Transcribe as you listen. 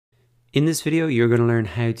In this video, you're going to learn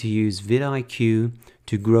how to use VidIQ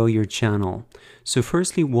to grow your channel. So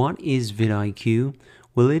firstly, what is VidIQ?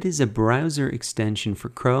 Well, it is a browser extension for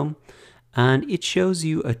Chrome, and it shows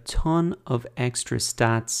you a ton of extra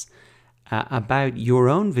stats about your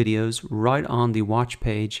own videos right on the watch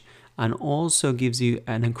page, and also gives you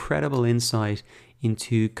an incredible insight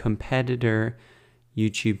into competitor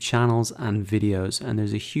YouTube channels and videos. And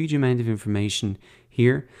there's a huge amount of information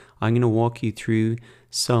here. I'm going to walk you through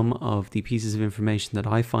some of the pieces of information that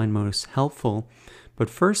I find most helpful. But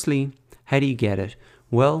firstly, how do you get it?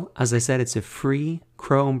 Well, as I said, it's a free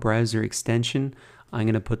Chrome browser extension. I'm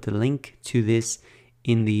going to put the link to this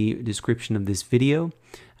in the description of this video.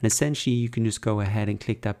 And essentially, you can just go ahead and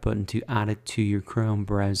click that button to add it to your Chrome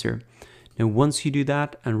browser. Now, once you do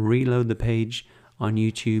that and reload the page on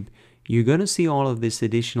YouTube, you're going to see all of this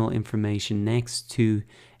additional information next to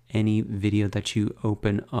any video that you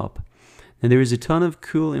open up. Now, there is a ton of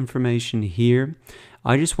cool information here.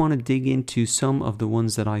 I just want to dig into some of the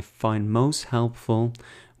ones that I find most helpful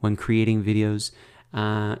when creating videos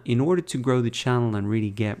in order to grow the channel and really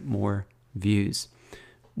get more views.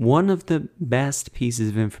 One of the best pieces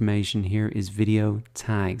of information here is video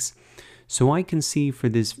tags. So I can see for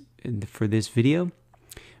this video,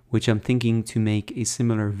 which I'm thinking to make a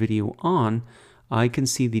similar video on, I can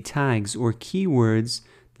see the tags or keywords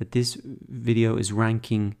that this video is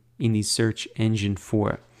ranking in the search engine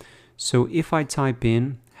for. So if I type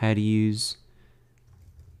in how to use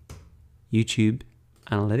YouTube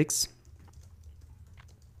Analytics,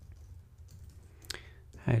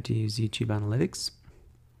 I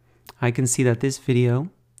can see that this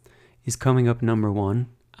video is coming up #1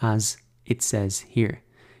 as it says here.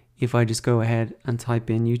 If I just go ahead and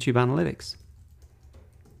type in YouTube Analytics,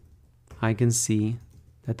 I can see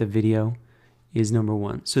that the video is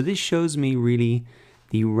 #1. So this shows me really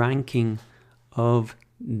the ranking of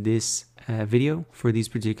this video for these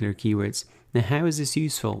particular keywords. Now, how is this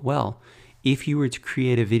useful? Well, if you were to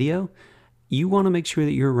create a video, you want to make sure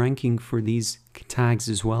that you're ranking for these tags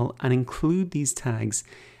as well, and include these tags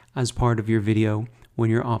as part of your video when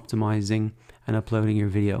you're optimizing and uploading your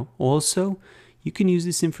video. Also, you can use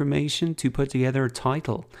this information to put together a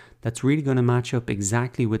title that's really going to match up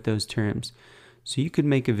exactly with those terms. So you could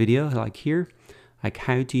make a video like here, like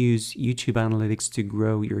how to use YouTube Analytics to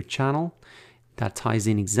grow your channel. That ties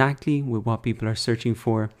in exactly with what people are searching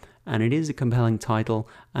for, and it is a compelling title,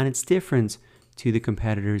 and it's different to the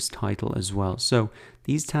competitor's title as well. So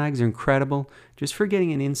these tags are incredible just for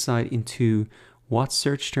getting an insight into what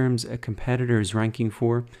search terms a competitor is ranking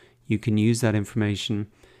for. You can use that information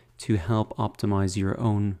to help optimize your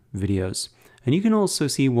own videos. And you can also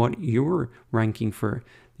see what you're ranking for.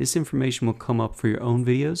 This information will come up for your own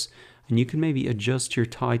videos, and you can maybe adjust your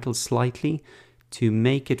title slightly to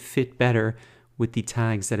make it fit better with the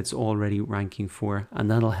tags that it's already ranking for, and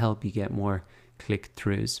that'll help you get more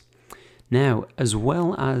click-throughs. Now, as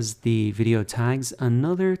well as the video tags,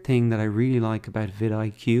 another thing that I really like about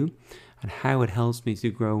VidIQ and how it helps me to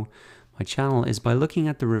grow my channel is by looking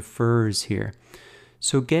at the refers here.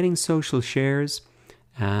 So getting social shares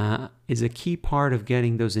is a key part of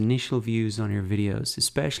getting those initial views on your videos,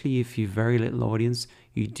 especially if you've very little audience.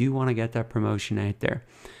 You do want to get that promotion out there.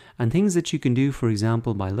 And things that you can do, for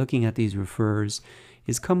example, by looking at these refers,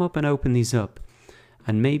 is come up and open these up.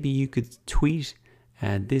 And maybe you could tweet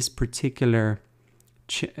this particular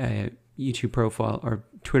YouTube profile or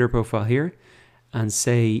Twitter profile here and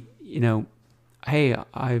say, you know, hey,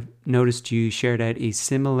 I've noticed you shared out a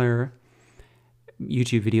similar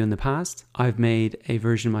YouTube video in the past. I've made a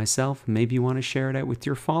version myself. Maybe you want to share it out with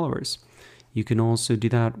your followers. You can also do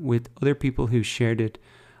that with other people who shared it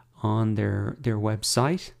on their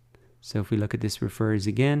website. So if we look at this refers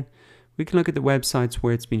again, we can look at the websites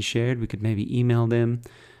where it's been shared. We could maybe email them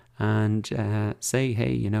and say,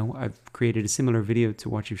 hey, you know, I've created a similar video to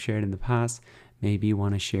what you've shared in the past. Maybe you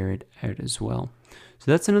want to share it out as well.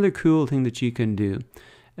 So that's another cool thing that you can do.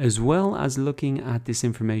 As well as looking at this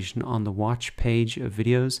information on the watch page of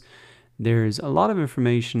videos, there's a lot of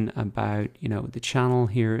information about, you know, the channel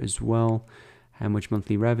here as well, how much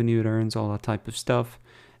monthly revenue it earns, all that type of stuff.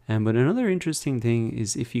 But another interesting thing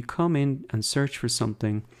is if you come in and search for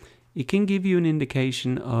something, it can give you an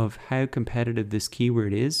indication of how competitive this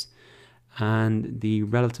keyword is and the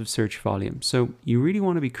relative search volume. So you really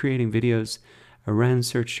want to be creating videos around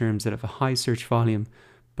search terms that have a high search volume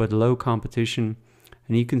but low competition.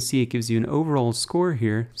 And you can see it gives you an overall score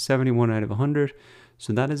here, 71 out of 100.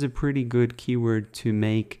 So that is a pretty good keyword to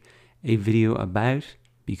make a video about,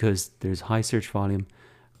 because there's high search volume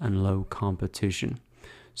and low competition.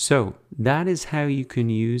 So that is how you can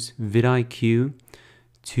use VidIQ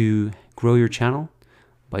to grow your channel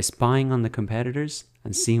by spying on the competitors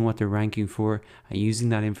and seeing what they're ranking for and using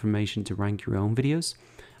that information to rank your own videos,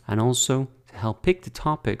 and also to help pick the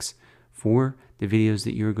topics for the videos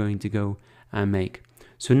that you're going to go and make.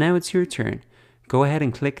 So now it's your turn. Go ahead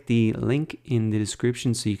and click the link in the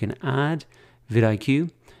description so you can add VidIQ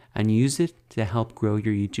and use it to help grow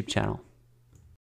your YouTube channel.